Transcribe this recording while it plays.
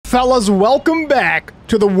Fellas, welcome back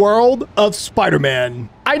to the world of Spider-Man.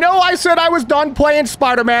 I know I said I was done playing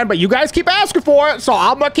Spider-Man, but you guys keep asking for it, so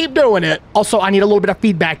I'm gonna keep doing it. Also, I need a little bit of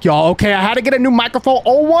feedback, y'all, okay? I had to get a new microphone.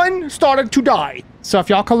 Old one started to die. So if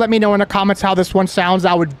y'all could let me know in the comments how this one sounds,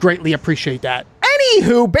 I would greatly appreciate that.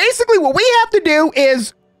 Anywho, basically what we have to do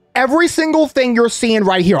is every single thing you're seeing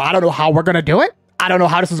right here. I don't know how we're gonna do it. I don't know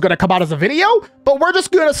how this is gonna come out as a video, but we're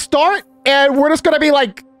just gonna start and we're just gonna be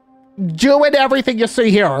like, doing everything you see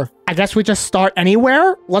here. I guess we just start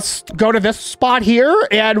anywhere. Let's go to this spot here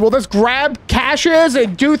and we'll just grab caches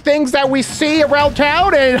and do things that we see around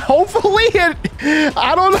town and hopefully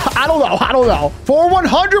I don't know. For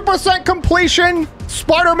 100% completion,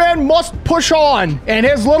 Spider-Man must push on in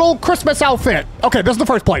his little Christmas outfit. Okay, this is the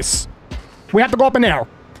first place. We have to go up in there.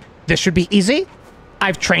 This should be easy.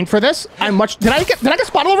 I've trained for this. Did I get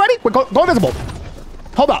spotted already? Wait, go invisible.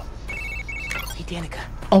 Hold up. Hey, Danica.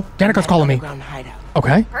 Oh, Danica's calling me.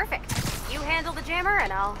 Okay. Perfect. You handle the jammer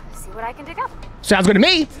and I'll see what I can dig up. Sounds good to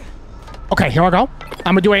me. Okay, here I go.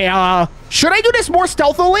 I'm gonna do a, should I do this more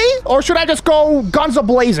stealthily or should I just go guns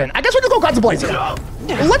a-blazing? I guess we can go guns a-blazing.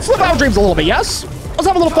 Let's live our dreams a little bit, yes? Let's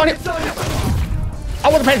have a little fun here. I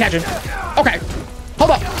wasn't paying attention. Okay,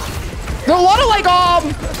 hold up. There's a lot of like,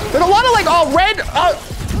 red,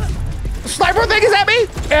 sniper things at me.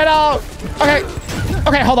 And,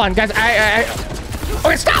 okay, hold on, guys.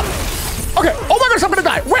 Okay, stop! Okay, oh my goodness, I'm gonna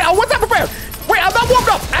die. Wait, I was not prepared. Wait, I'm not warmed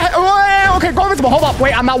up. Okay, go invisible. Hold up.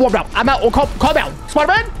 Wait, I'm not warmed up. I'm not. Calm down.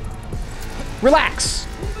 Spider-Man, relax.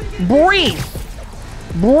 Breathe.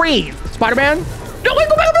 Breathe. Spider-Man. No, wait,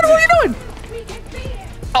 go back. What are you doing?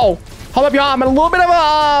 Oh, hold up, y'all. I'm in a little bit of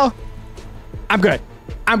a. I'm good.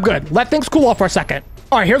 I'm good. Let things cool off for a second.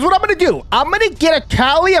 All right, here's what I'm gonna do. I'm gonna get a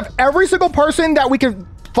tally of every single person that we can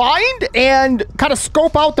find and kind of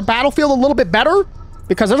scope out the battlefield a little bit better.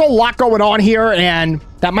 Because there's a lot going on here, and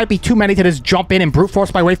that might be too many to just jump in and brute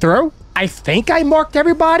force my way through. I think I marked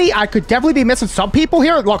everybody. I could definitely be missing some people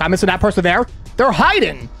here. Look, I'm missing that person there. They're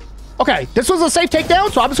hiding. Okay, this was a safe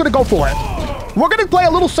takedown, so I'm just gonna go for it. We're gonna play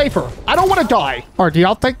a little safer. I don't want to die. All right, do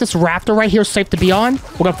y'all think this rafter right here is safe to be on?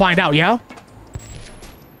 We're gonna find out, yeah?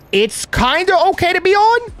 It's kind of okay to be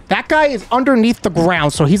on. That guy is underneath the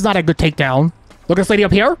ground, so he's not a good takedown. Look at this lady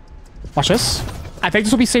up here. Watch this. I think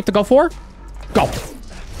this will be safe to go for. Go.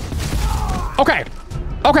 Okay,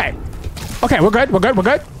 we're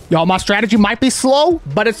good. Y'all, my strategy might be slow,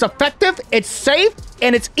 but it's effective, it's safe,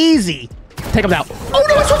 and it's easy. Take him down. Oh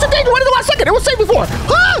no, I switched the thing right in the last second. It was safe before.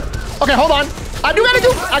 Ah! Okay, hold on. I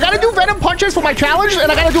gotta do venom punches for my challenge,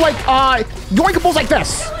 and I gotta do like yoinkables like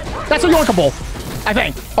this. That's a yoinkable, I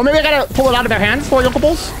think. Or maybe I gotta pull it out of their hands for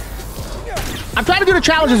yoinkables. I'm trying to do the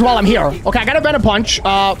challenges while I'm here. Okay, I got a venom punch.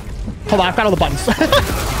 Hold on, I've got all the buttons.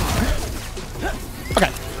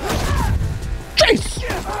 Okay. Chase!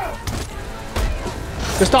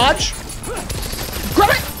 Just dodge. Grab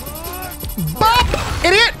it! Bop!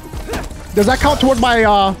 Idiot! Does that count towards my,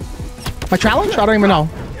 my challenge? I don't even know.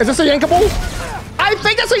 Is this a yankable? I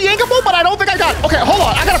think it's a yankable, but I don't think I got it. Okay, hold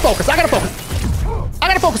on. I gotta focus. I gotta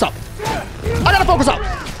focus up.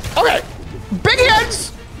 Okay. Big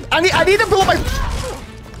heads! I need to build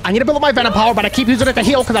up my venom power, but I keep using it to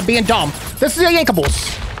heal because I'm being dumb. This is the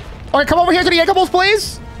yankables. Okay, come over here to the yankables,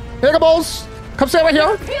 please. Yankables. Come stay right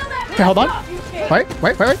here. Okay, hold on. Wait.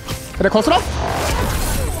 Are they close enough?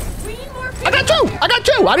 I got two. I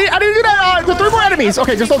didn't do that. The 3 more enemies.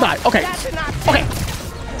 Okay, just don't die. Okay.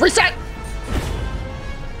 Reset.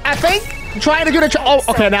 I think trying to do the. Oh,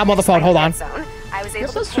 okay. Now I'm on the phone. Hold on. I was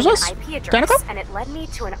able to take an IP address, and it led me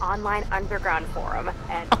to an online underground forum.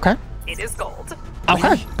 And okay. It is gold.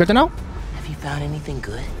 Okay, good to know. Have you found anything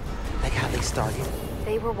good? Like how they started?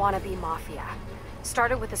 They were wannabe mafia.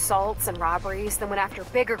 Started with assaults and robberies, then went after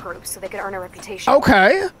bigger groups so they could earn a reputation.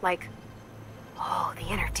 Okay. Like, oh, the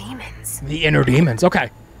inner demons. The inner demons,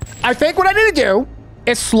 okay. I think what I need to do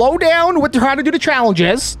is slow down with trying to do the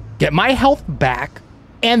challenges, get my health back,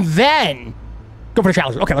 and then go for the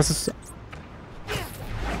challenges. Okay, let's just...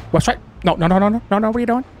 Left strike? No, what are you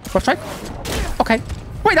doing? Left strike? Okay.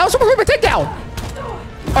 Wait, that was supposed to be a takedown.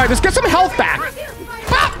 All right, let's get some health back.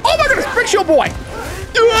 Ah! Oh my goodness, big shield boy.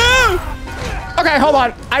 Okay, hold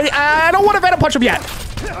on. I don't want to venom punch him yet.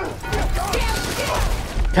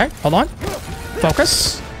 Okay, hold on.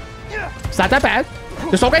 Focus. It's not that bad.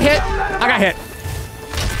 Just don't get hit. I got hit.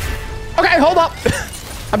 Okay, hold up.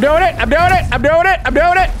 I'm doing it.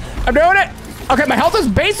 Okay, my health is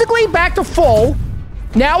basically back to full.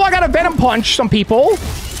 Now I gotta venom punch some people.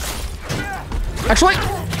 Actually.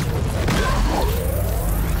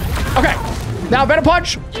 Okay. Now venom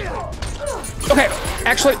punch. Okay.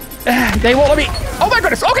 Actually, they won't let me. Oh my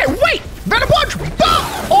goodness. Okay, wait. Venom punch.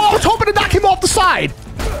 Oh,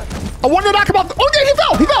 I wanted to knock him off. Oh, yeah, he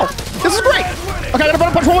fell. He fell. This is great. Okay, I gotta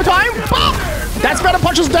Venom Punch one more time. Boom. That's Venom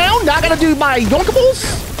Punches down. Now I gotta do my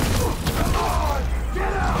yoinkables.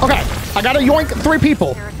 Okay, I gotta yoink 3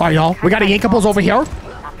 people. All right, y'all. We got a yankables over here.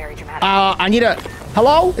 Not very dramatic. I need a...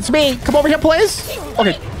 Hello? It's me. Come over here, please.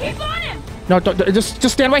 Okay. Keep on him. No, just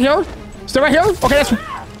stand right here. Stand right here. Okay, that's...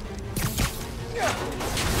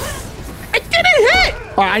 I didn't hit!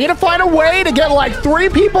 All right, I need to find a way to get like 3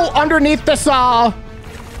 people underneath this,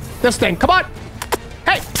 this thing. Come on.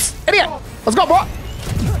 Hey, psst, idiot. Let's go, bro.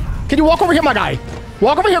 Can you walk over here, my guy?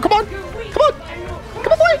 Walk over here. Come on. Come on.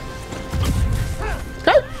 Come on, boy.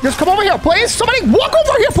 Okay, just come over here, please. Somebody walk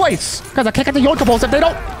over here, please. Guys, I can't get the yoinkables if they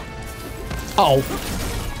don't... Uh-oh.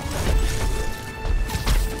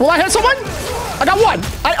 Will I hit someone? I got 1.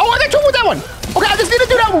 I got 2 with that one. Okay, I just need to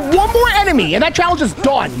do that with 1 more enemy, and that challenge is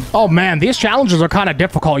done. Oh, man, these challenges are kind of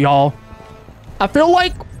difficult, y'all. I feel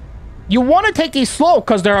like you want to take these slow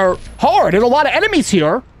because they're hard. There's a lot of enemies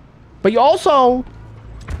here, but you also...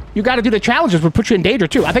 You got to do the challenges, which put you in danger,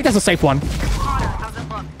 too. I think that's a safe one.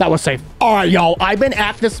 That was safe. All right, y'all. I've been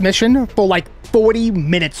at this mission for like 40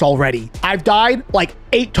 minutes already. I've died like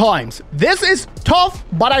 8 times. This is tough,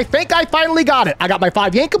 but I think I finally got it. I got my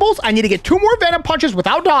 5 yankables. I need to get 2 more Venom Punches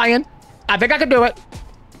without dying. I think I can do it.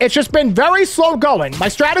 It's just been very slow going. My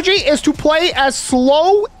strategy is to play as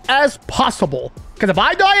slow as possible. Because if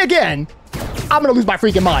I die again, I'm gonna lose my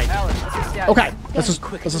freaking mind. Okay, let's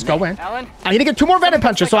just go in. I need to get 2 more Venom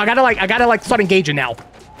Punches, so I gotta start engaging now.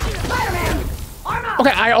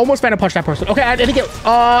 Okay, I almost Venom Punch that person. Okay, I didn't get...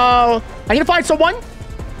 I need to find someone.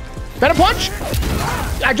 Venom Punch.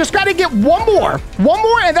 I just gotta get 1 more. 1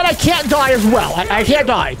 more, and then I can't die as well. I can't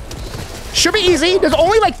die. Should be easy. There's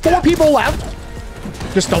only like 4 people left.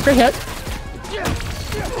 Just don't get hit.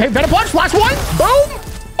 Okay, Venom Punch. Last one. Boom.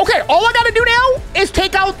 Okay, all I gotta do now is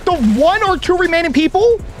take out the 1 or 2 remaining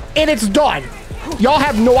people, and it's done. Y'all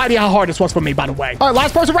have no idea how hard this was for me, by the way. All right,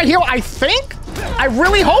 last person right here, I think. I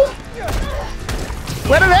really hope.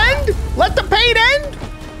 Let it end. Let the pain end.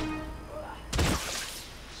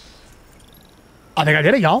 I think I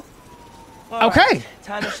did it, y'all. Okay. Right,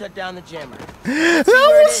 time to shut down the jammer. That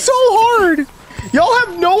was so hard. Y'all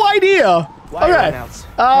have no idea.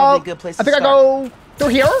 Okay. Good place I think I go through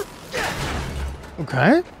here.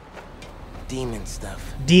 Okay. Demon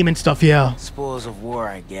stuff. Demon stuff, yeah. Spoils of war,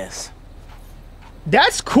 I guess.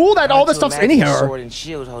 That's cool that all this stuff's in here. Sword and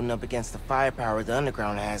shield holding up against the firepower the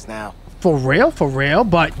underground has now. For real,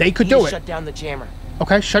 but they could do it. Shut down the jammer.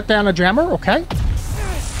 Okay, shut down the jammer, okay.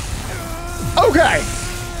 Okay.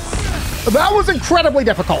 That was incredibly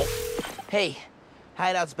difficult. Hey,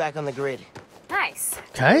 hideout's back on the grid. Nice.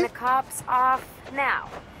 Okay. The cops off now.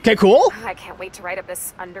 Okay, cool. I can't wait to write up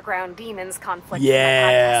this underground demons conflict Yeah. in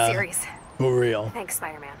my podcast series. For real. Thanks,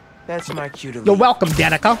 Spider-Man. That's my cue to leave. You're welcome,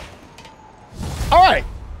 Danica. All right.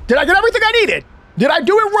 Did I get everything I needed? Did I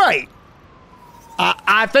do it right?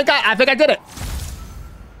 I think I did it.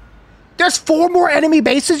 There's 4 more enemy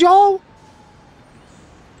bases, y'all.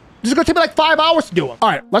 This is gonna take me like 5 hours to do them. All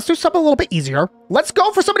right, let's do something a little bit easier. Let's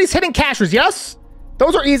go for some of these hidden caches, yes?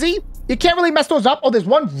 Those are easy. You can't really mess those up. Oh, there's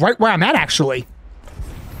one right where I'm at, actually.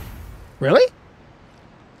 Really?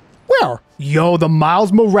 Where? Yo, the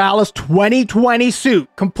Miles Morales 2020 suit.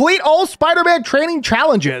 Complete all Spider-Man training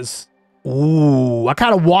challenges. Ooh, I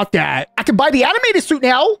kind of want that. I can buy the animated suit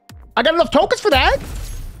now. I got enough tokens for that.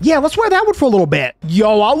 Yeah, let's wear that one for a little bit.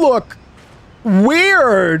 Yo, I look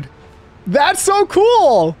weird. That's so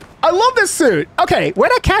cool. I love this suit. Okay,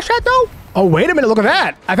 where'd I cash that though? Oh, wait a minute, look at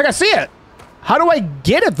that. I think I see it. How do I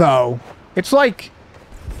get it though? It's like...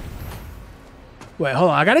 Wait,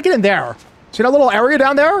 hold on, I gotta get in there. See that little area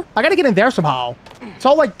down there? I gotta get in there somehow. It's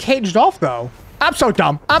all like caged off though. I'm so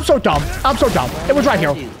dumb. I'm so dumb. I'm so dumb. It was right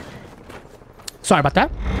here. Sorry about that.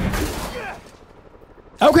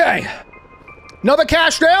 Okay. Another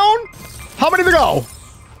cash down. How many to go?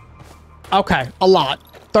 Okay, a lot.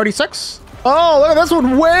 36. Oh, look at this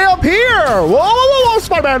one way up here. Whoa, whoa, whoa, whoa,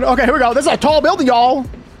 Spider-Man. Okay, here we go. This is a tall building, y'all.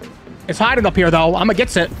 It's hiding up here, though. I'm gonna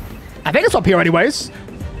get it. I think it's up here anyways.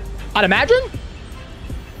 I'd imagine.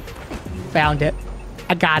 Found it.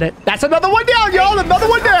 I got it. That's another one down, y'all. Another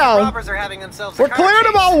one down. Robbers are having themselves We're clearing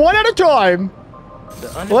them out one at a time.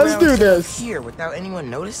 Let's do this. Here without anyone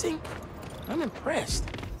noticing? I'm impressed.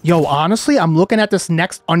 Yo, honestly, I'm looking at this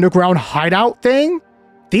next underground hideout thing.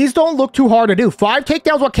 These don't look too hard to do. 5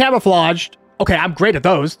 takedowns while camouflaged. Okay, I'm great at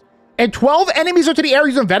those. And 12 enemies into the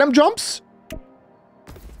areas of Venom jumps.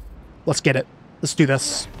 Let's get it. Let's do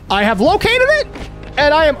this. I have located it,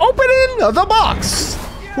 and I am opening the box.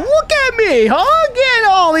 Look at me, huh? Getting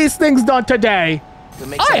all these things done today.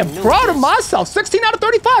 I am proud of myself. 16 out of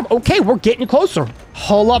 35. Okay, we're getting closer.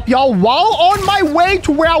 Hold up, y'all. While on my way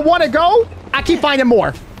to where I want to go, I keep finding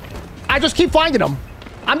more. I just keep finding them.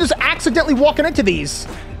 I'm just accidentally walking into these.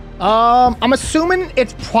 I'm assuming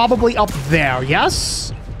it's probably up there.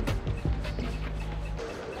 Yes?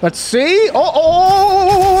 Let's see. Stop.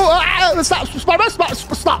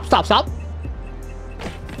 Spiderman, stop.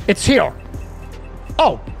 It's here.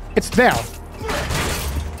 Oh, it's there.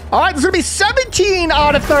 All right, this is going to be 17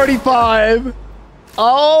 out of 35.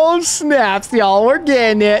 Oh, snaps, y'all. We're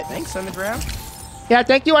getting it. Thanks, Underground. Yeah,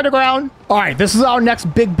 thank you, Underground. All right, this is our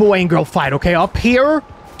next big boy and girl fight, okay? Up here,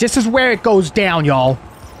 this is where it goes down, y'all.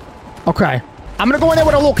 Okay. I'm going to go in there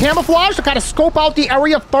with a little camouflage to kind of scope out the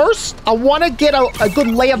area first. I want to get a good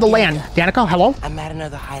lay of the land. Danica, hello? I'm at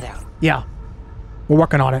another hideout. Yeah. We're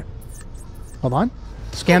working on it. Hold on.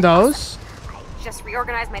 Scan those. I just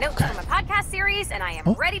reorganized my notes from a podcast series, and I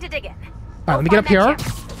am ready to dig in. All right, let me get up here.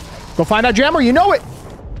 Go find that jammer. You know it.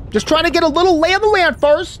 Just trying to get a little lay of the land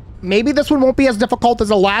first. Maybe this one won't be as difficult as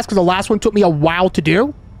the last, because the last one took me a while to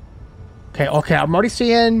do. Okay. I'm already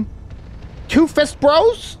seeing 2 fist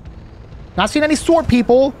bros. Not seeing any sword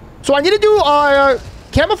people. So I need to do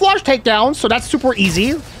camouflage takedowns, so that's super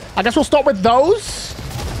easy. I guess we'll start with those.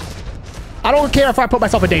 I don't care if I put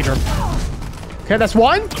myself in danger. Okay, that's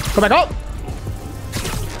one. Go back up.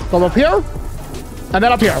 Go up here. And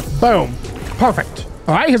then up here. Boom. Perfect.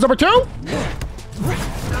 All right, here's number 2.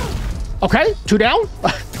 Okay, 2 down.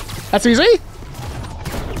 That's easy.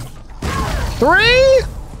 3.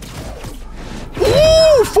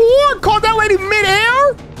 Ooh, 4. Caught that lady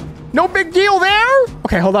mid-air. No big deal there.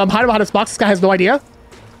 Okay, hold on. I'm hiding behind this box. This guy has no idea.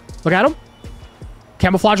 Look at him.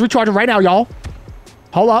 Camouflage recharging right now, y'all.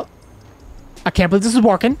 Hold up. I can't believe this is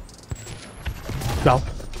working. Go.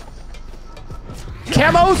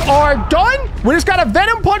 Camos are done. We just got to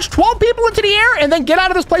Venom punch 12 people into the air and then get out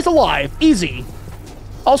of this place alive. Easy.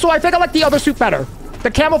 Also, I think I like the other suit better.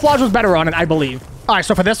 The camouflage was better on it, I believe. All right,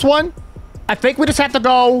 so for this one, I think we just have to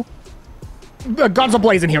go guns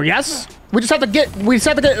a-blazing here, yes? We just have to get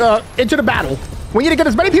into the battle. We need to get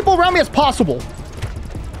as many people around me as possible.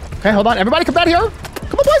 Okay, hold on. Everybody come down here.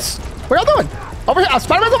 Come on, boys. What y'all doing? Over here.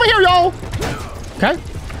 Spider-Man's over here, y'all. Okay.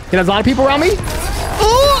 There's a lot of people around me.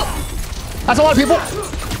 Ooh! That's a lot of people.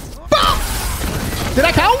 Boom! Did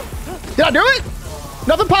I count? Did I do it?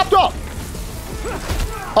 Nothing popped up.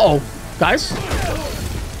 Uh-oh. Guys.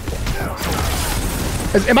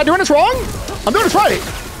 Am I doing this wrong? I'm doing this right.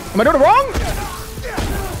 Am I doing it wrong?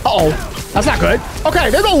 Uh-oh. That's not good. Okay,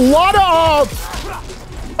 there's a lot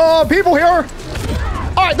of people here.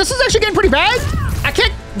 All right, this is actually getting pretty bad. I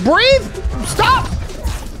can't breathe. Stop.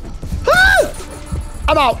 Ah!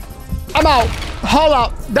 I'm out. Hold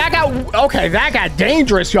up. That got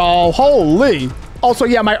dangerous, y'all. Holy. Also,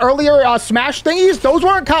 yeah, my earlier smash thingies, those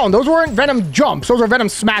weren't counting. Those weren't Venom jumps. Those were Venom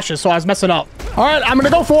smashes, so I was messing up. All right, I'm gonna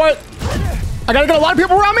go for it. I gotta get a lot of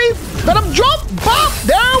people around me. Venom jump. Bop.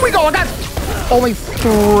 There we go. I got only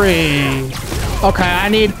 3. Okay, I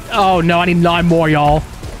need 9 more, y'all.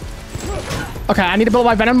 Okay, I need to build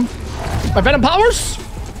my Venom powers.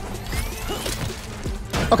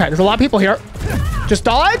 Okay, there's a lot of people here. Just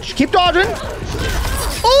dodge. Keep dodging.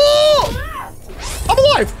 Oh! I'm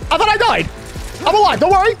alive. I thought I died. I'm alive.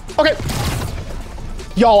 Don't worry. Okay.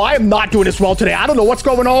 Yo, I am not doing this well today. I don't know what's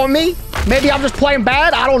going on with me. Maybe I'm just playing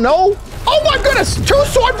bad. I don't know. Oh my goodness! 2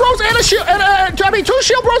 sword bros and a shield, and 2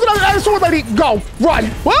 shield bros and a sword lady. Go, run!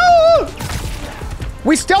 Woo!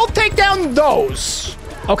 We still take down those.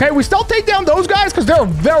 Okay, we still take down those guys because they're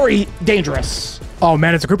very dangerous. Oh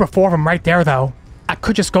man, it's a group of 4 of them right there though. I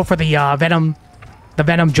could just go for the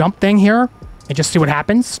Venom jump thing here and just see what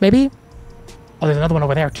happens. Maybe. Oh, there's another one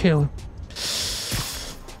over there too.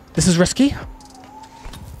 This is risky.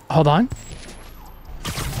 Hold on.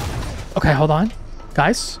 Okay, hold on,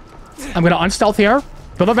 guys. I'm gonna unstealth here.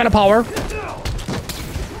 Build up Venom power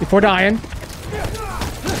before dying.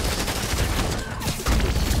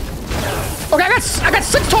 Okay, I got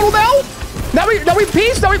 6 total now. Now we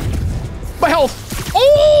peace. Now we my health.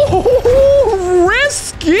 Oh,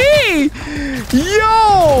 risky.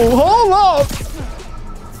 Yo, hold up.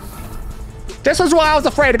 This is why I was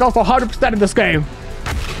afraid to go for 100% in this game.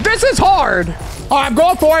 This is hard. All right, I'm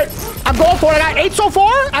going for it. I got 8 so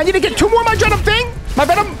far. I need to get 2 more of my Venom thing. My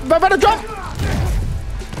Venom jump.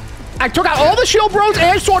 I took out all the shield bros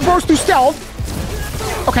and sword bros through stealth.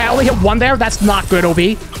 Okay, I only hit 1 there. That's not good,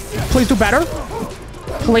 OB. Please do better.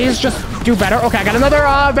 Please just do better. Okay, I got another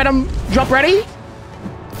Venom jump ready.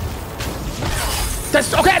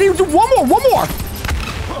 Okay, I need to do one more.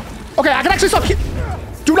 Okay, I can actually stop.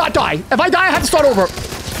 Do not die. If I die, I have to start over.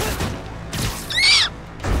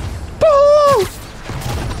 Boo!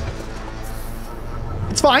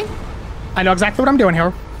 It's fine. I know exactly what I'm doing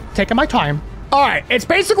here. Taking my time. All right, it's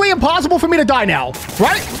basically impossible for me to die now,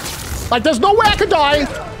 right? Like, there's no way I could die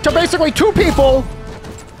to basically 2 people.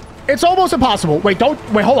 It's almost impossible. Wait,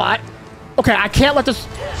 hold on. Okay, I can't let this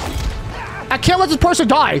person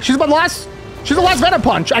die. She's the last venom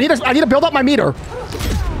punch. I need to build up my meter.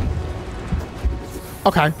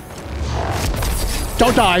 Okay.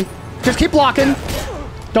 Don't die. Just keep blocking.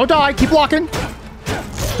 Don't die. Keep blocking.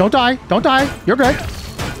 Don't die. Don't die. You're good.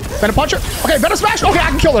 Venom puncher. Okay, venom smash. Okay,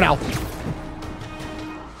 I can kill her now.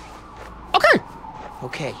 Okay.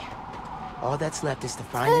 Okay. All that's left is to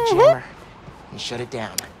find the jammer and shut it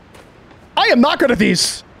down. I am not good at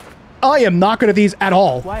these. I am not good at these at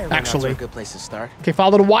all, actually. A good place to start. Okay,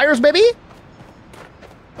 follow the wires, baby.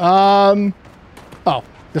 Oh,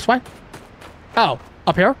 this way? Oh,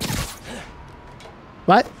 up here?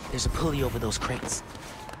 What? There's a pulley over those crates.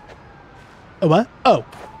 A what? Oh.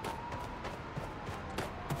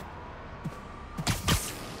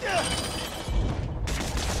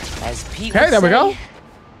 As Pete Okay, there we go.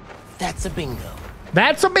 That's a bingo.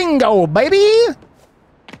 That's a bingo, baby.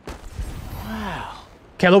 Wow.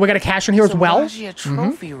 Okay, look, we got a cash in here as well. A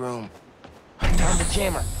trophy room. Found the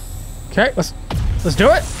jammer. Okay, let's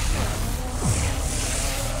do it.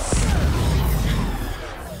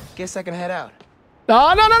 Guess I can head out.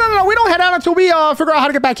 No. We don't head out until we figure out how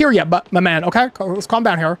to get back here yet, but my man. Okay, let's calm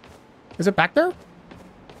down here. Is it back there?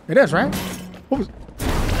 It is, right? What was?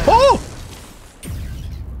 Oh!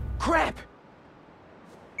 Crap!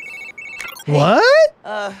 What?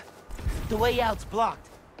 The way out's blocked.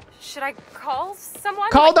 Should I call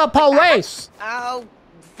someone? Call the police. I'll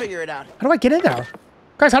figure it out. How do I get in there?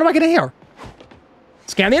 Guys, how do I get in here?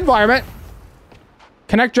 Scan the environment.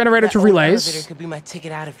 Connect generator to relays. Elevator could be my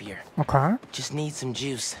ticket out of here. Okay. Just need some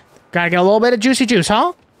juice. Gotta get a little bit of juicy juice, huh?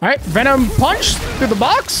 All right, venom punch through the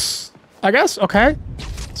box, I guess. Okay.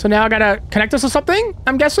 So now I gotta connect this to something,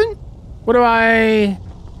 I'm guessing. Where am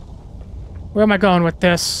I going with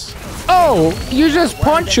this? Oh, you just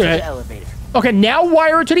punch it. Okay, now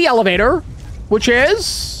wire it to the elevator, which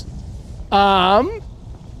is,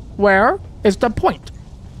 where is the point?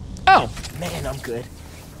 Oh. Man, I'm good.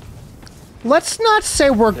 Let's not say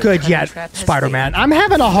we're good yet, Spider-Man. I'm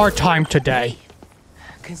having a hard time today.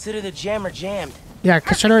 Consider the jammer jammed. Yeah,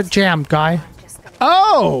 consider it jammed, guy.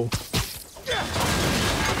 Oh!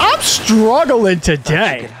 I'm struggling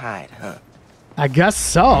today. You could hide, huh? I guess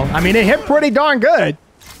so. I mean, it hit pretty darn good.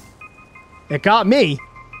 It got me.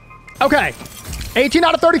 Okay. 18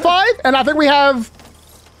 out of 35, and I think we have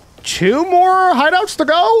 2 more hideouts to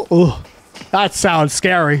go. Ooh, that sounds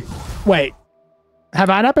scary. Wait. Have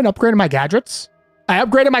I not been upgrading my gadgets? I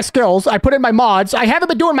upgraded my skills. I put in my mods. I haven't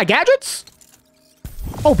been doing my gadgets?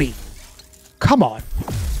 Obi. Come on.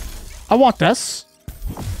 I want this.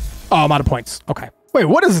 Oh, I'm out of points. Okay. Wait,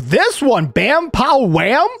 what is this one? Bam, pow,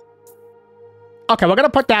 wham? Okay, we're going to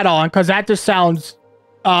put that on because that just sounds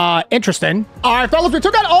interesting. All right, fellas, we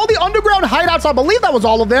took out all the underground hideouts. I believe that was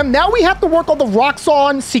all of them. Now we have to work on the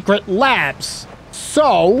Roxxon secret labs.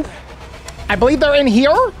 So, I believe they're in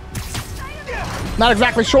here. Not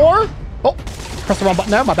exactly sure. Oh, press the wrong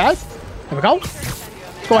button there. My bad. There we go.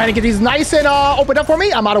 Go ahead and get these nice and opened up for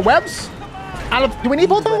me. I'm out of webs. Do we need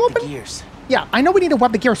both of them open? Gears. Yeah, I know we need to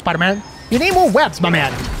web the gear, Spider-Man. You need more webs, my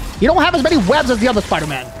man. You don't have as many webs as the other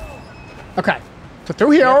Spider-Man. Okay. So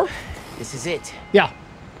through here. Yep. This is it. Yeah.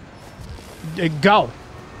 Go.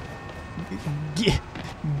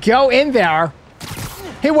 Go in there.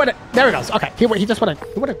 He wouldn't. There he goes. Okay. He just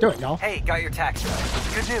wouldn't do it, y'all. Hey, got your text.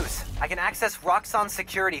 Good news. I can access Roxxon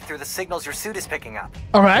security through the signals your suit is picking up.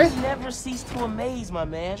 All right. You never cease to amaze, my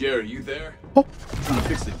man. Jared, you there? Oh. I'm trying to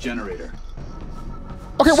fix the generator.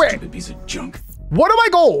 Okay, wait. Stupid piece of junk. What are my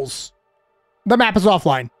goals? The map is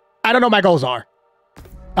offline. I don't know what my goals are.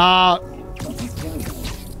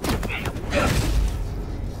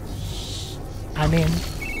 I mean,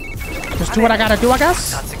 just do what I gotta do, I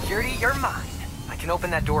guess. Roxxon security, you're mine. I can open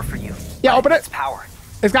that door for you. Yeah, open it. It's power.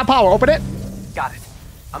 It's got power. Open it. Got it.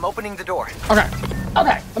 I'm opening the door. Okay.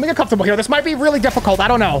 Okay. Let me get comfortable here. This might be really difficult. I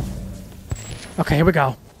don't know. Okay, here we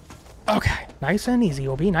go. Okay. Nice and easy,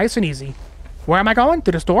 Obi. Nice and easy. Where am I going?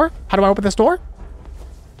 To this door? How do I open this door?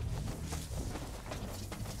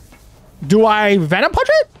 Do I venom punch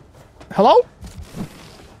it? Hello?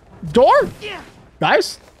 Door? Yeah.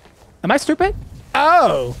 Guys? Am I stupid?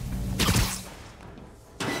 Oh.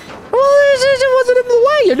 Well, it wasn't in the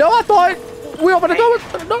way, you know? I thought we opened the door.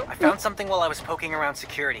 No. I found something while I was poking around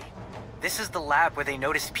security. This is the lab where they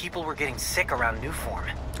noticed people were getting sick around Newform.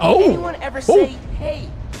 Oh. Anyone ever say, hey,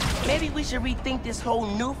 maybe we should rethink this whole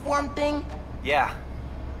Newform thing? Yeah.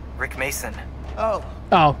 Rick Mason. Oh.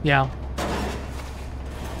 Oh, yeah.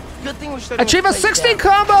 Good thing we're starting Achieve a with 60 place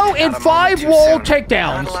down. combo in Not a 5 moment too wall soon. Not a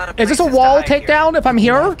takedowns. lot of Is this a places to wall hide here. takedown if I'm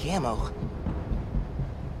here? Camo.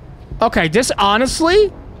 Okay, this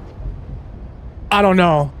honestly, I don't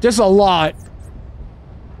know. This is a lot.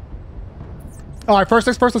 All right, first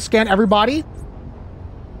things first, let's scan everybody.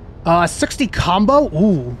 60 combo.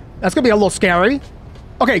 Ooh, that's gonna be a little scary.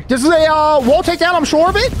 Okay, this is a wall takedown. I'm sure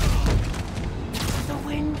of it. The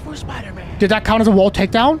win for Spider-Man. Did that count as a wall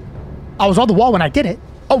takedown? I was on the wall when I did it.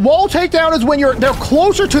 A wall takedown is when they're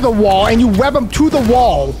closer to the wall and you web them to the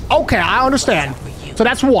wall. Okay, I understand. So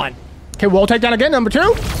that's 1. Okay, wall takedown again, number 2.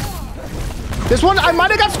 This one, I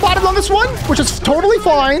might have got spotted on this one, which is totally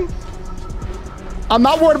fine. I'm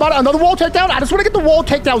not worried about it. Another wall takedown. I just want to get the wall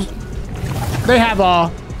takedowns. They have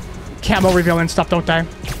camo reveal and stuff, don't they?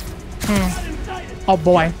 Oh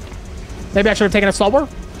boy. Maybe I should have taken it slower.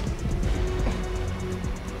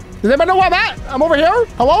 Does anybody know where I'm at? I'm over here.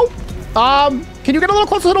 Hello? Can you get a little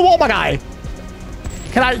closer to the wall, my guy?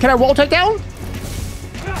 Can I wall takedown?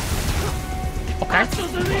 Okay.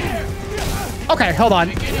 Okay, hold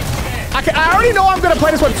on. I already know I'm gonna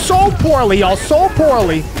play this one so poorly, y'all. So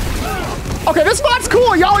poorly. Okay, this spot's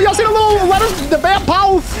cool. Y'all see the little letters, the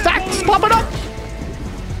vampire facts popping up?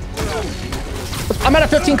 I'm at a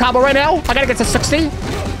 15 combo right now. I gotta get to 60.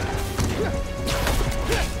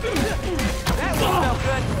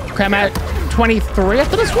 Okay, I'm at 23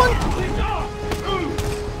 after this one.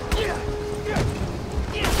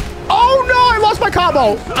 Oh no, I lost my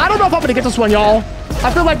combo. I don't know if I'm gonna get this one, y'all.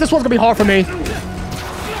 I feel like this one's gonna be hard for me.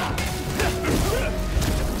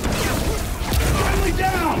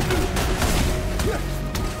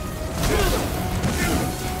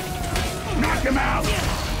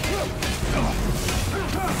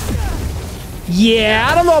 Yeah,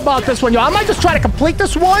 I don't know about this one, y'all. I might just try to complete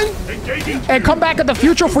this one and come back in the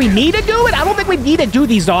future if we need to do it. I don't think we need to do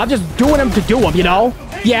these though. I'm just doing them to do them, you know?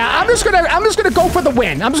 Yeah, I'm just gonna go for the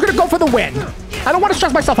win. I'm just gonna go for the win. I don't want to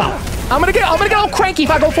stress myself out. I'm gonna get all cranky if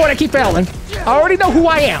I go for it and keep failing. I already know who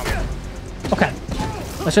I am. Okay,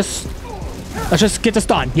 let's just get this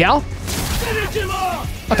done. Yeah.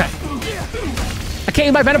 Okay. I can't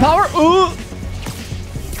use my venom power. Ooh.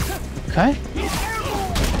 Okay.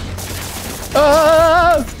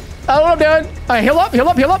 I don't know what I'm doing. All right, heal up.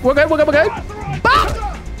 We're good.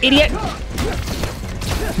 Bop! Idiot.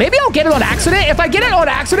 Maybe I'll get it on accident. If I get it on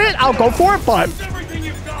accident, I'll go for it, but as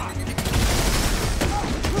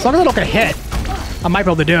long as I don't get hit, I might be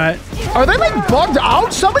able to do it. Are they like bugged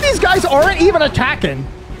out? Some of these guys aren't even attacking.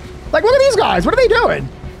 Like, look at these guys. What are they doing?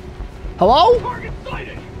 Hello?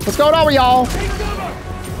 What's going on with y'all?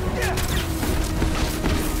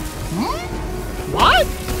 What?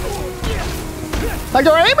 Like,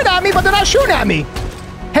 they're aiming at me, but they're not shooting at me.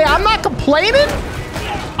 Hey, I'm not complaining.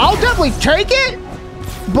 I'll definitely take it,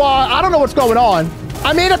 but I don't know what's going on.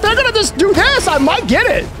 I mean, if they're gonna just do this, I might get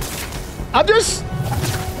it.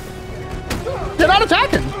 They're not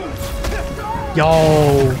attacking.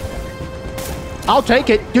 Yo. I'll take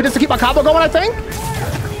it. Do this to keep my combo going, I think.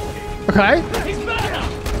 Okay.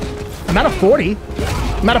 I'm at a 40.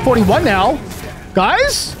 I'm at a 41 now.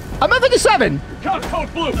 Guys, I'm at 57.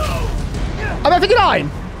 I'm at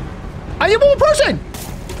 59. I need one more person.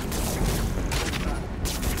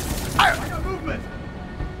 Movement.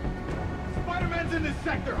 Spider-Man's in this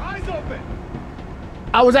sector. Eyes open.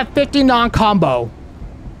 I was at 50 non-combo.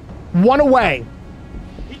 1 away.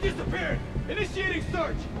 He disappeared. Initiating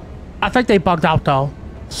search. I think they bugged out though.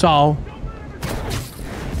 So.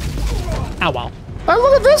 Oh well. Hey,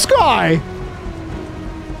 look at this guy.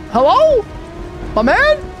 Hello? My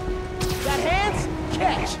man? Got hands?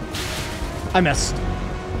 Catch. I missed.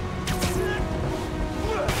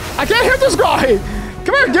 I can't hit this guy.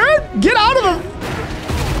 Come here, dude. Get out of him.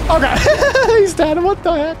 Okay. He's dead. What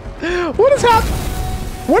the heck? What is happening?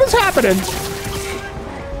 What is happening?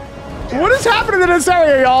 What is happening in this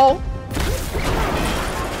area, y'all?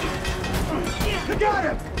 Got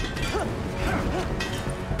him.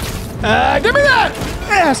 Give me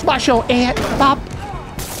that. Smash your ant pop.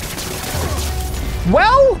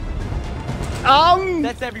 Well,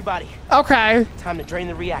 That's everybody. okay. Time to drain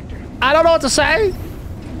the reactor. I don't know what to say.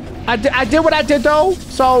 I did what I did though,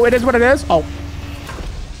 so it is what it is. Oh.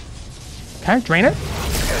 Okay, drain it.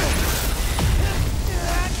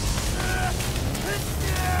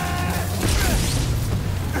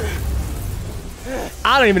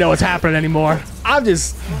 I don't even know what's happening anymore. I'm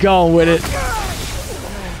just going with it.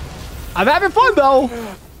 I'm having fun though.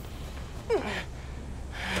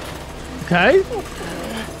 Okay.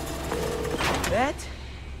 That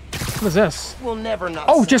What is this? will never not.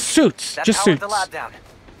 Oh, stop. just suits. That Just powered suits. the lab down.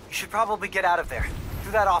 You should probably get out of there.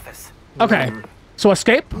 Through that office. Okay. So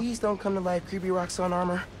escape? Please don't come to life, creepy Roxxon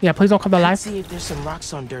armor. Yeah, please don't come to life. Let's see if there's some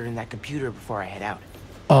Roxxon dirt in that computer before I head out.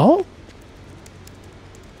 Oh?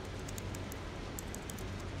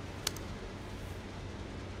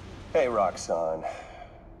 Hey, Roxxon.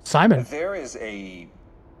 Simon. There is a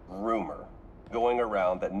rumor going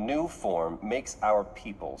around that new form makes our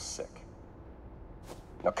people sick.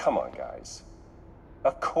 Now, come on, guys.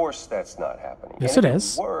 Of course that's not happening. Yes, and it if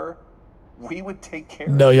is. Were, we would take care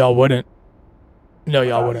No, of it. y'all wouldn't. No,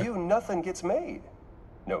 y'all Without wouldn't. you, nothing gets made.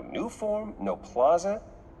 No new form, no plaza,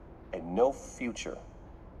 and no future.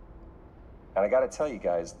 And I gotta tell you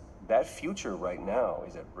guys, that future right now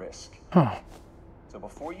is at risk. Huh. So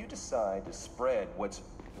before you decide to spread what's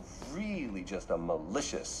really just a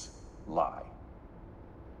malicious lie,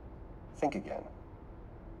 think again.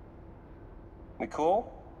 We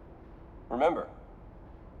cool? Remember,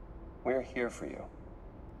 we're here for you.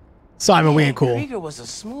 Simon, we ain't cool. Krieger was a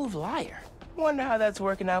smooth liar. Wonder how that's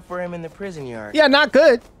working out for him in the prison yard. Yeah, not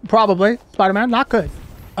good. Probably. Spider-Man, not good.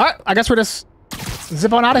 All right, I guess we're just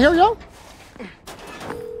zip on out of here, yo.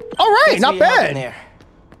 All right, Thanks not for your help in bad. there.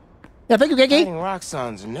 Yeah, thank you, Gigi. Fighting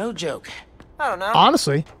Roxxon's no joke. I don't know.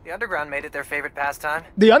 Honestly, The underground made it their favorite pastime.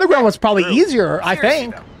 the underground was probably easier, I Seriously,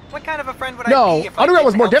 think. though, what kind of a friend would No, I be if underground I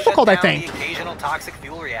was more didn't help difficult, I shut down think. The occasional toxic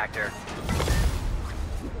fuel reactor.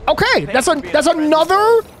 Okay, that's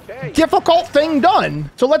another difficult thing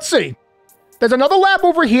done. So let's see. There's another lab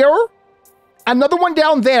over here. Another one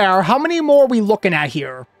down there. How many more are we looking at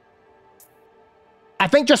here? I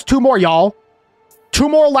think just 2 more, y'all. 2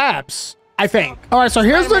 more labs, I think. All right, so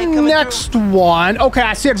here's the next one. Okay,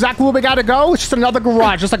 I see exactly where we gotta go. It's just another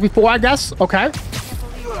garage, just like before, I guess. Okay.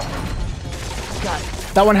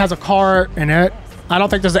 That one has a car in it. I don't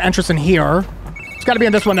think there's an entrance in here. It's gotta be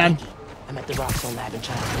in this one then. I'm at the Roxxon lab in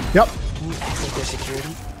China. Yep. Can you access their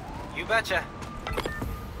security? You betcha.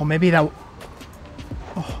 Well, maybe that...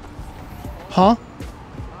 Oh. Huh?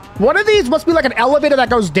 One of these must be like an elevator that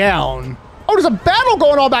goes down. Oh, there's a battle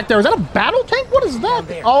going on back there. Is that a battle tank? What is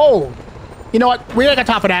that? Oh. You know what? We ain't got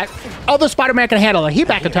time for that. Other Spider-Man can handle it. He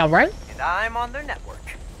back in town, right? And I'm on their network.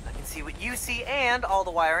 I can see what you see and all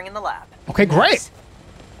the wiring in the lab. Okay, great.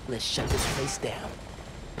 Let's shut this place down.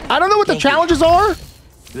 I don't know what the challenges are.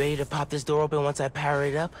 You ready to pop this door open once I power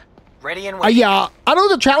it up? Ready and waiting. Yeah, I don't know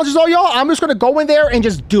what the challenges are, y'all. I'm just going to go in there and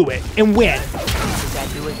just do it and win. Does that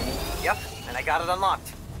do it? Yep, and I got it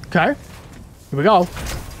unlocked. Okay. Here we go.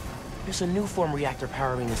 There's a new form reactor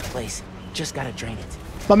powering this place. Just gotta drain it.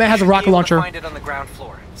 My man has a rocket You'll launcher. find it on the ground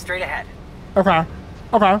floor, straight ahead. Okay.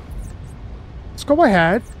 Okay. Let's go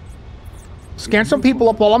ahead. Scan some people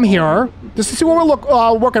up while I'm here. Just to see what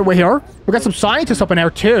we're working with here. We got some scientists up in there,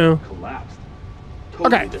 too.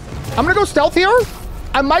 Okay. I'm gonna go stealth here.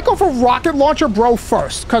 I might go for rocket launcher bro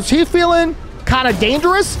first, because he's feeling kind of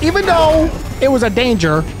dangerous, even though it was a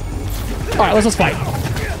danger. All right, let's just fight.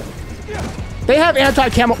 They have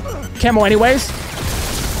anti-camo anyways.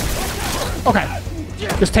 Okay.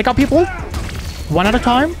 Just take out people. One at a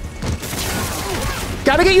time.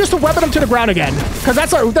 Gotta get used to webbing them to the ground again. Because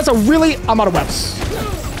that's a really... I'm out of webs.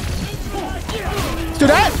 Let's do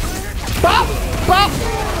that. Bop! Bop!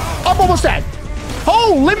 I'm almost dead.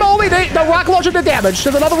 Holy moly, the rocket launcher did damage.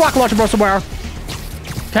 There's another rocket launcher bro somewhere.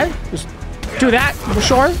 Okay, just do that. For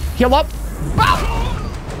sure. Heal up. Bop!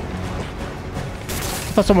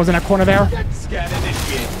 I thought someone was in that corner there.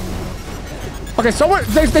 Okay, someone...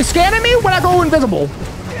 They scanning me when I go invisible.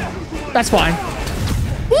 That's fine.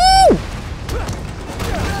 Woo!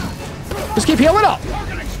 Just keep healing up.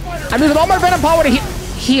 I'm using all my venom power to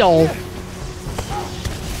heal.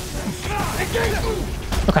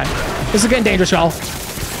 Okay. This is getting dangerous, y'all.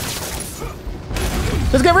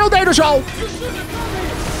 This is getting real dangerous, y'all.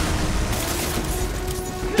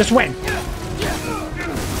 Just win.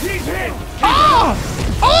 Ah!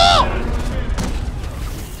 Oh!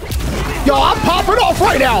 Yo, I'm popping off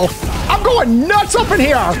right now. I'm going nuts up in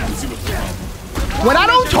here. When I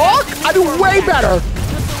don't talk, I do way better.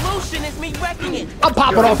 Is me wrecking it. I'm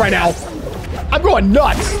popping off right now. I'm going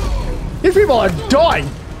nuts. These people are done.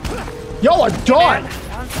 Y'all are done.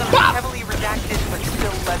 Pop! Heavily redacted but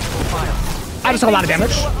still legible files. I just took a lot of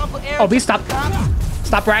damage. Oh, B, stop.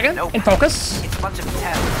 Stop bragging Nope. and focus. It's a bunch of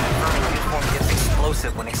tests confirming uniform gets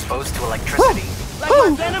explosive when exposed to electricity.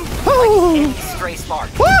 Woo! Any stray spark.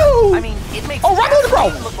 Woo! I mean, it makes Oh, right on the bro.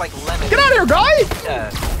 look like lemon. Get out of here, guy!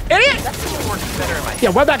 Idiot! That still works better in my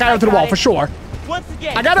Yeah, web that guy onto the wall for sure. Once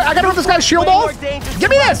again, I gotta rip this guy's shield off. Give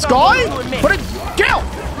me this, guy! Put it down!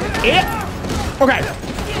 Yeah. Okay.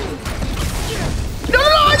 No,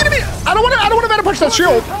 I'm gonna be... I don't wanna better punch that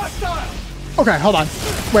shield. Okay, hold on.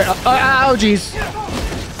 Wait, oh, jeez.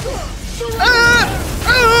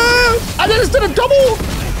 I just did a double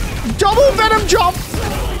venom jump.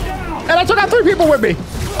 And I took out 3 people with me.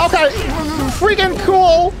 Okay, freaking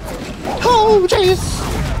cool. Oh, jeez.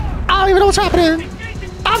 I don't even know what's happening.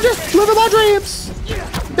 I'm just living my dreams.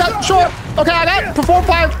 Yeah, sure. Okay, I got perform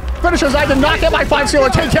 5 finishes. I did not get my 5 sealer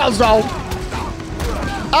takedowns, though.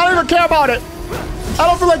 I don't even care about it. I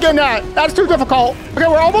don't feel like getting that. That's too difficult. Okay,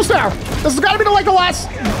 we're almost there. This has got to be like the last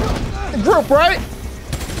group, right?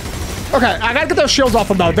 Okay, I got to get those shields off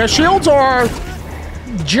them, though. Their shields are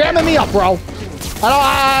jamming me up, bro.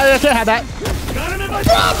 I can't have that.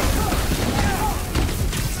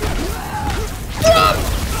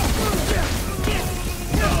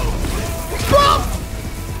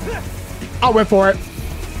 I went for it.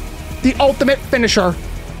 The ultimate finisher.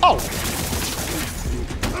 Oh.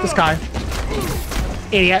 This guy.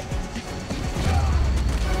 Idiot.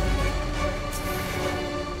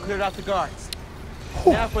 Cleared out the guards.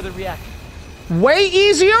 Now for the reactor. Way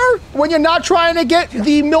easier when you're not trying to get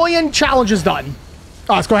the million challenges done.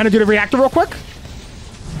 Oh, let's go ahead and do the reactor real quick.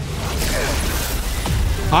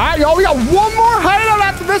 All right, y'all, we got one more hideout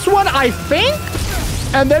after this one, I think.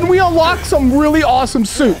 And then we unlock some really awesome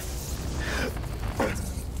suit.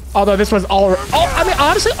 Although this was all... Oh, I mean,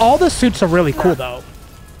 honestly, all the suits are really cool, though.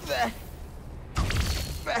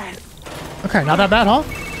 Okay, not that bad, huh?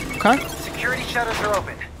 Okay. Security shutters are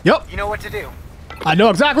open. Yep. You know what to do. I know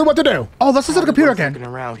exactly what to do. Oh, let's listen to the computer again. Looking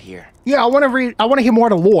around here. Yeah, I want to hear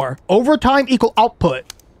more of the lore. Overtime equal output.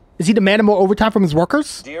 Is he demanding more overtime from his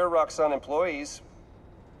workers? Dear Roxxon employees,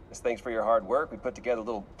 as thanks for your hard work, we put together a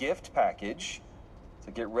little gift package.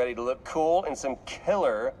 So get ready to look cool in some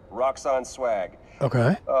killer Roxxon swag.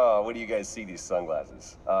 Okay. Oh, what do you guys see, these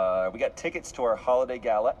sunglasses? We got tickets to our holiday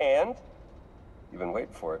gala and, you've been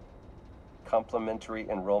waiting for it, complimentary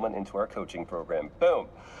enrollment into our coaching program. Boom.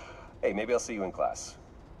 Hey, maybe I'll see you in class.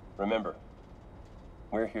 Remember,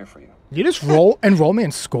 we're here for you. You just enroll me in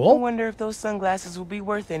I school? wonder if those sunglasses will be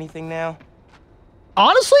worth anything now.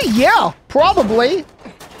 Honestly, yeah, probably.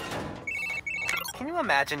 Can you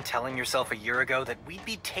imagine telling yourself a year ago that we'd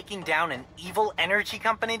be taking down an evil energy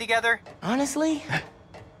company together? Honestly?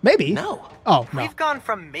 Maybe. No. Oh, no. We've gone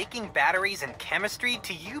from making batteries and chemistry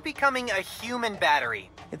to you becoming a human battery.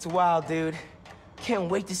 It's wild, dude. Can't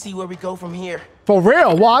wait to see where we go from here. For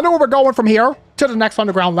real? Well, I know where we're going from here to the next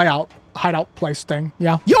underground layout, hideout place thing.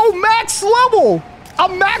 Yeah. Yo, max level!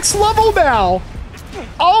 I'm max level now!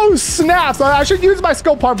 Oh, snaps! I should use my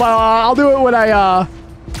skill part, but I'll do it when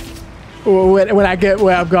I get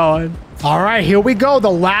where I'm going. All right, here we go.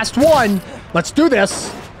 The last one. Let's do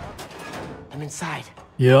this. I'm inside.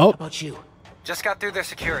 Yep. How about you? Just got through their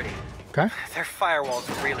security. Okay. Their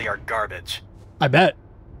firewalls really are garbage. I bet.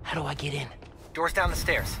 How do I get in? Doors down the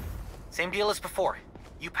stairs. Same deal as before.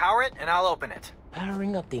 You power it and I'll open it.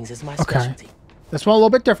 Powering up things is my Okay. specialty. This one a little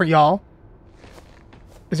bit different, y'all.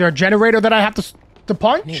 Is there a generator that I have to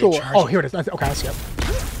punch? Need to Sure. charge Oh, it. here it is. Okay, I see it.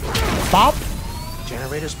 Bob?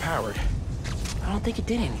 Generator's powered. I don't think it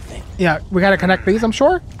did anything. Yeah, we gotta connect these, I'm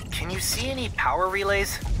sure. Can you see any power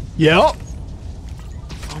relays? Yep.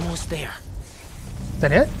 Almost there. Is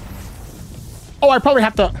that it? Oh, I probably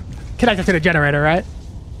have to connect it to the generator, right?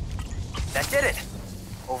 That did it.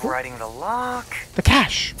 Overriding the lock. The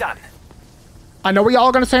cache. Done. I know what y'all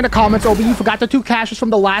are gonna say in the comments, Obi, you forgot the 2 caches from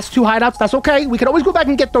the last 2 hideouts. That's okay. We can always go back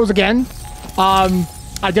and get those again.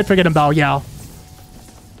 I did forget them though, yeah. All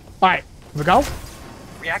right, here we go.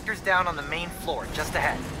 Reactor's down on the main floor, just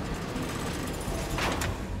ahead.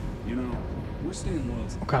 You know, we're staying loyal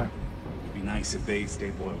to them. Okay. It'd be nice if they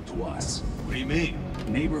stayed loyal to us. What do you mean?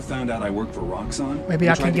 Neighbor found out I work for Roxxon. Maybe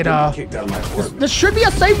and I tried can to get me a... kicked out of my apartment. This should be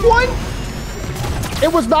a safe one.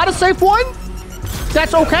 It was not a safe one.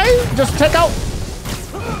 That's okay. Just take out...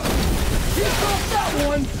 That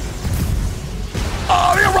one!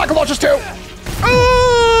 Oh, we got rocket launchers too.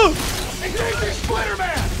 Engaging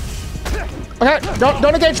Spiderman! Okay,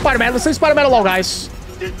 don't engage Spider-Man. Let's leave Spider-Man alone, guys.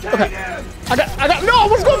 Okay. I got, no, I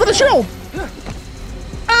was going for the shield.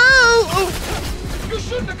 Oh, You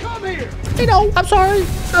shouldn't have come here! you know, I'm sorry.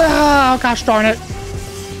 Oh, gosh darn it.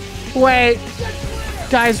 Wait.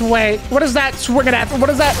 Guys, wait. What is that swinging at? What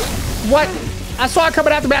is that? What? I saw it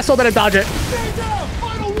coming after me. I still didn't dodge it. Stay down!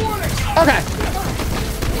 Final warning! Okay.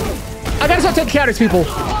 I gotta start taking care of these people.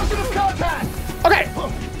 Positive contact! Okay.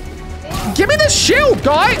 Give me this shield,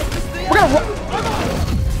 guy. We're gonna...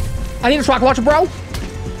 I need this rocket launcher, bro.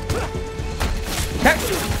 Okay.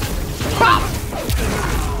 Bop.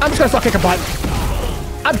 I'm just gonna start kicking butt.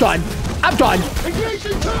 I'm done. I'm done.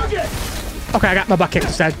 Engaging target! Okay, I got my butt kicked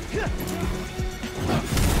instead.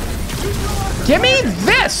 Give me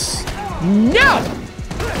this! No!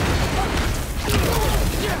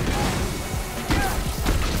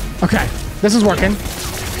 Okay, this is working.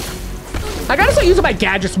 I gotta start using my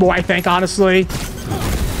gadgets more, I think, honestly.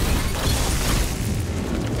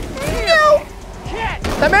 No!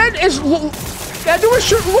 That man is... That dude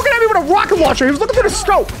was looking at me with a rocket launcher. He was looking through the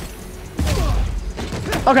scope.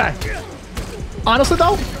 Okay. Honestly,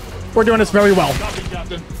 though, we're doing this very well.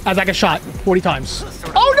 As I get shot 40 times.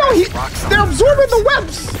 Oh, no! They're absorbing the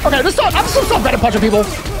webs! Okay, this time, I'm still so bad at punching people.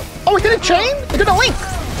 Oh, it did a chain? It did a link.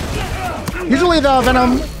 Usually the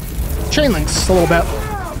Venom chain links a little bit.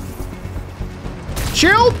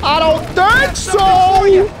 Shield? I don't think so!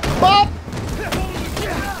 Bop.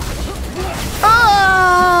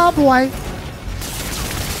 Oh, boy.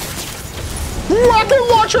 Rocket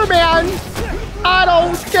launcher, man! I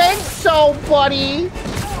don't think so, buddy.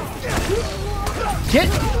 Get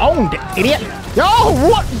owned, idiot. Yo,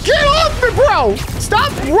 what? Get off me, bro!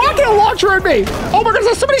 Stop rocket launchering me! Oh my goodness,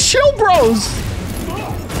 there's so many shield bros!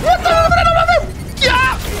 What the?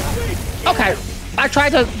 Yeah! Okay, I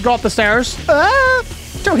tried to go up the stairs.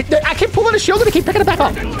 Dude, I keep pulling the shield and I keep picking it back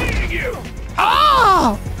up.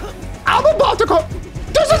 Ah! I'm about to go.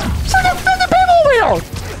 There's this freaking 50 people over here!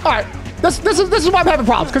 Alright, this is why I'm having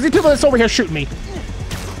problems, because these people that's over here shooting me.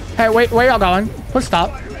 Hey, wait, where y'all going? Please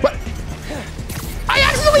stop. What? I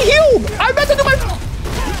accidentally healed! I meant to do my...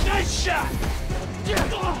 Nice shot!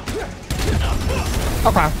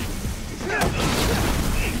 Okay.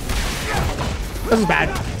 This is bad.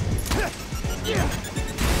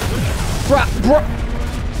 Bruh.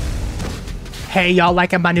 Hey, y'all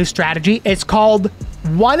liking my new strategy? It's called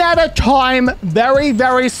one at a time, very,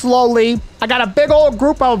 very slowly. I got a big old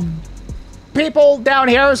group of people down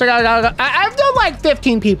here, so I've done like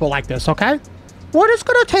 15 people like this, okay? We're just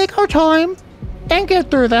gonna take our time and get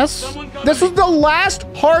through this. This is the last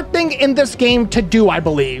hard thing in this game to do, I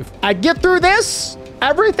believe. I get through this,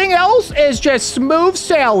 everything else is just smooth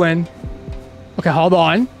sailing. Okay, hold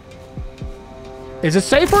on. Is it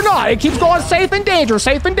safe or not? It keeps going safe and danger,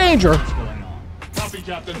 safe and danger. Copy,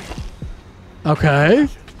 Captain. Okay.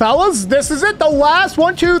 Fellas, this is it. The last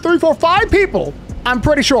 1, 2, 3, 4, 5 people. I'm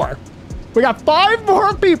pretty sure. We got 5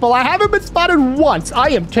 more people. I haven't been spotted once. I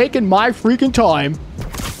am taking my freaking time.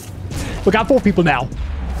 We got 4 people now.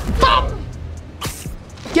 Bop!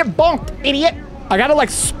 Get bonked, idiot. I gotta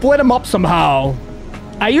like split them up somehow.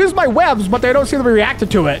 I use my webs, but they don't seem to be reacting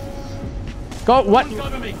to it. Go, what?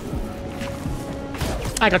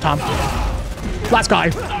 I got Tom. Last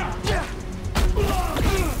guy.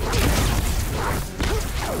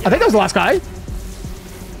 I think that was the last guy.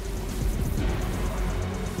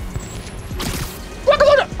 Rocket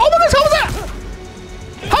launcher! Oh my goodness, how was that?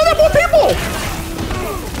 How are there more people?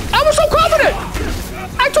 I was so confident!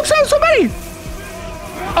 I took so many!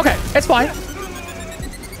 Okay, it's fine.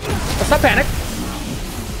 Let's not panic.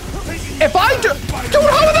 If I do... Dude,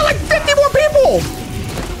 how are there like 50 more people?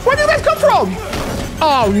 Where did you guys come from?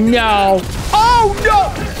 Oh no. Oh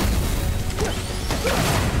no!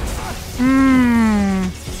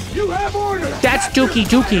 You have orders. That's Dookie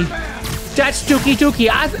Dookie. That's Dookie Dookie.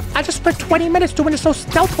 I just spent 20 minutes doing it so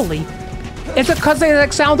stealthily. Is it because they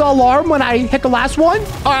like sound the alarm when I hit the last one?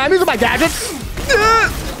 All right, I'm using my gadgets.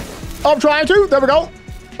 I'm trying to. There we go.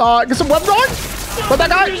 Get some webs on. What that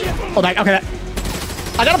guy? Oh, okay.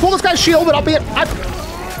 I gotta pull this guy's shield, but I'll be...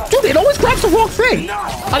 Dude, it always grabs the wrong thing.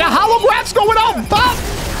 I got holograms going up. Bop.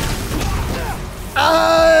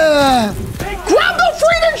 Grab the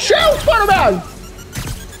freaking shield, Spiderman.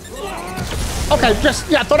 Okay,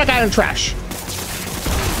 yeah, throw that guy in the trash.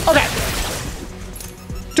 Okay.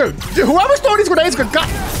 Dude, whoever's throwing these grenades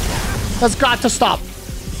has got to stop.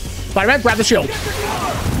 Spider-Man, grab the shield.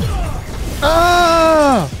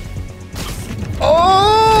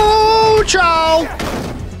 Oh, ciao.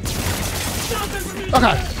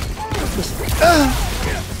 Okay.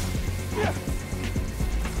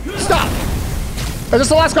 Stop. Is this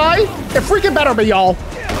the last guy? It freaking better be, y'all.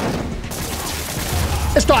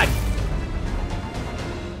 It's done.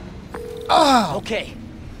 Okay.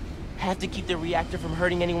 Have to keep the reactor from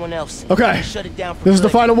hurting anyone else. Okay. Shut it down for This is the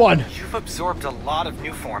good. final one. You've absorbed a lot of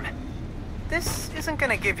new form. This isn't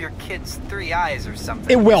gonna give your kids 3 eyes or something.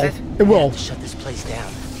 It will. Is It will. Shut this place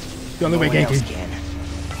down. The only way, No one else Genki. can.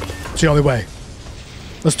 It's the only way.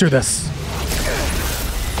 Let's do this.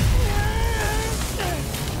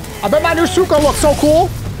 I bet my new suit gonna look so cool.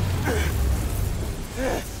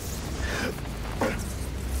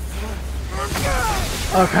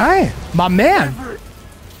 Okay, my man.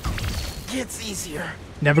 Gets easier.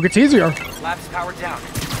 Never gets easier. Lab's powered down.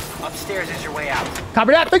 Upstairs is your way out.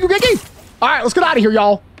 Copy that. Thank you, Genki. All right, let's get out of here,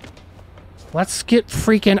 y'all. Let's get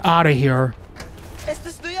freaking out of here. ¿Es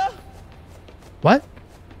tuyo? What?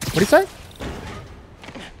 What did he say?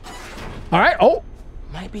 All right. Oh,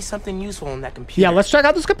 Might be something useful on that computer. Yeah, let's check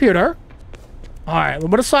out this computer. All right,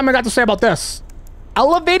 what does Simon got to say about this?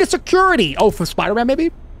 Elevated security. Oh, for Spider-Man,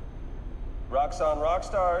 maybe? Roxxon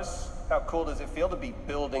Rockstars, how cool does it feel to be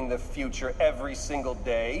building the future every single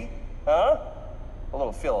day? Huh? Well,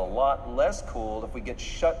 it'll feel a lot less cool if we get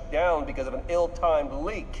shut down because of an ill-timed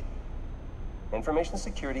leak. Information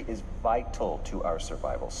security is vital to our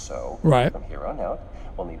survival, so from here on out,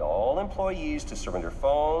 we'll need all employees to surrender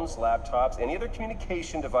phones, laptops, any other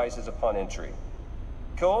communication devices upon entry.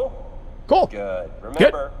 Cool? Cool. Good.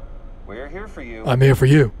 Remember, we're here for you. I'm here for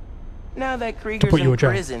you. Now that Krieger's in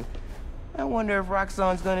prison, I wonder if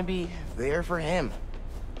Roxxon's gonna be there for him.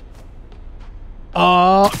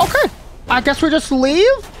 Okay. I guess we just leave,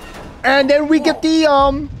 and then we get the,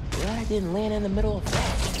 Glad I didn't land in the middle of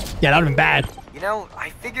that. Yeah, that'd been bad. You know,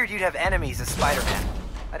 I figured you'd have enemies as Spider-Man.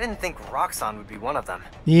 I didn't think Roxxon would be one of them.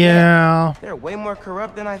 Yeah. They're way more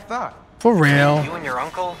corrupt than I thought. For real. You and your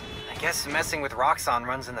uncle? I guess messing with Roxxon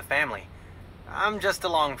runs in the family. I'm just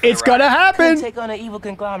along for the It's gonna happen. Couldn't take on an evil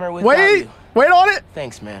conglomerate without you. Wait on it.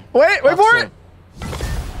 Thanks, man. Wait for soon. it.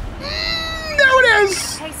 There it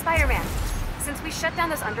is. Hey, Spider-Man. Since we shut down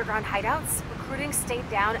those underground hideouts, recruiting stayed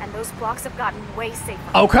down and those blocks have gotten way safer.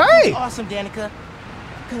 Okay. Awesome, Danica.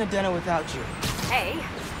 Couldn't have done it without you. Hey,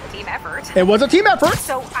 team effort. It was a team effort.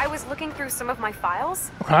 So I was looking through some of my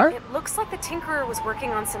files. Okay. It looks like the Tinkerer was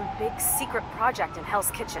working on some big secret project in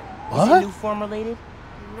Hell's Kitchen. Is it new form related?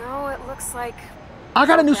 No, it looks like... I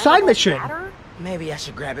got a new side mission. Matter? Maybe I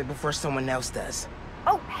should grab it before someone else does.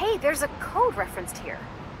 Oh, hey, there's a code referenced here.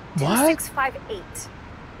 What? 2658.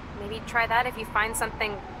 Maybe try that if you find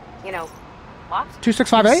something, you know, locked.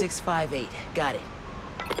 2658? 658. Got it.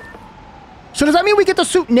 So does that mean we get the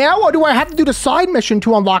suit now, or do I have to do the side mission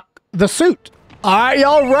to unlock the suit? All right,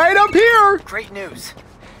 y'all, right up here. Great news.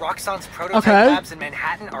 Roxxon's prototype labs in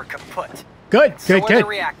Manhattan are kaput. Good, So good, are good. the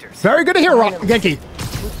reactors. Very good to hear, Genki.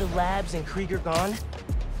 With the labs and Krieger gone,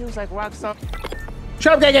 feels like Roxxon.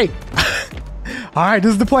 Shut up, Genki. All right,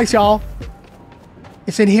 this is the place, y'all.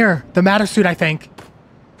 It's in here. The matter suit, I think.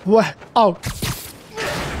 What? Oh.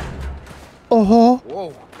 Oh. Whoa.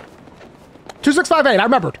 2658, I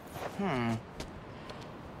remembered.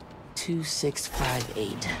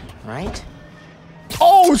 2658, right?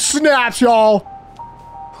 Oh, snaps, y'all.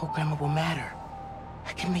 Programmable matter.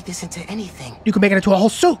 I can make this into anything. You can make it into a whole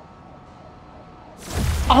suit.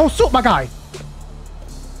 A whole suit, my guy.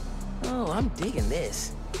 Oh, I'm digging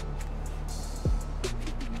this.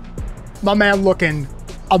 My man looking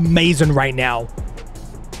amazing right now.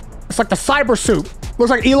 It's like the cyber suit. Looks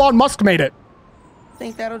like Elon Musk made it.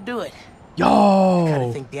 Think that'll do it. Yo.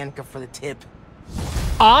 Gotta thank Danica for the tip.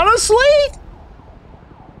 Honestly,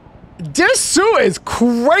 this suit is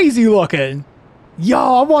crazy looking. Yo,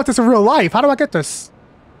 I want this in real life. How do I get this?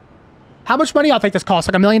 How much money I think this costs?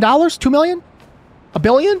 Like $1 million? 2 million? A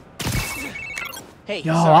billion? Hey,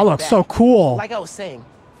 yo, I look so cool. Like I was saying,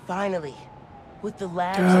 finally, with the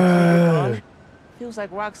labs and Krieger gone, feels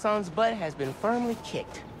like Roxxon's butt has been firmly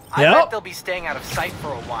kicked. I bet they'll be staying out of sight for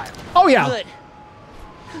a while. Oh, yeah. Good.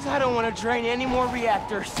 Because I don't want to drain any more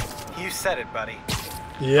reactors. You said it, buddy.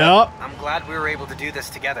 Yep. I'm glad we were able to do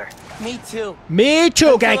this together. Me too. Me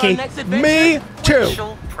too, Genki. Me too.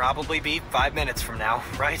 Which'll probably be 5 minutes from now,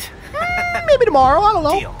 right? Maybe tomorrow. I don't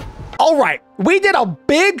know. Deal. All right. We did a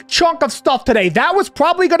big chunk of stuff today. That was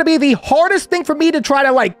probably going to be the hardest thing for me to try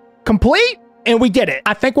to, like, complete. And we did it.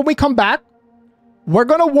 I think when we come back, we're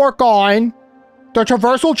going to work on the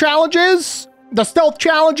traversal challenges, the stealth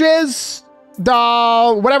challenges,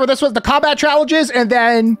 the whatever this was, the combat challenges, and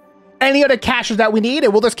then any other caches that we need,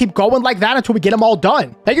 and we'll just keep going like that until we get them all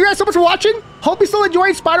done. Thank you guys so much for watching. Hope you still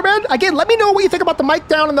enjoyed Spider-Man. Again, let me know what you think about the mic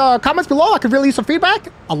down in the comments below. I could really use some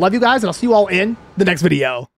feedback. I love you guys, and I'll see you all in the next video.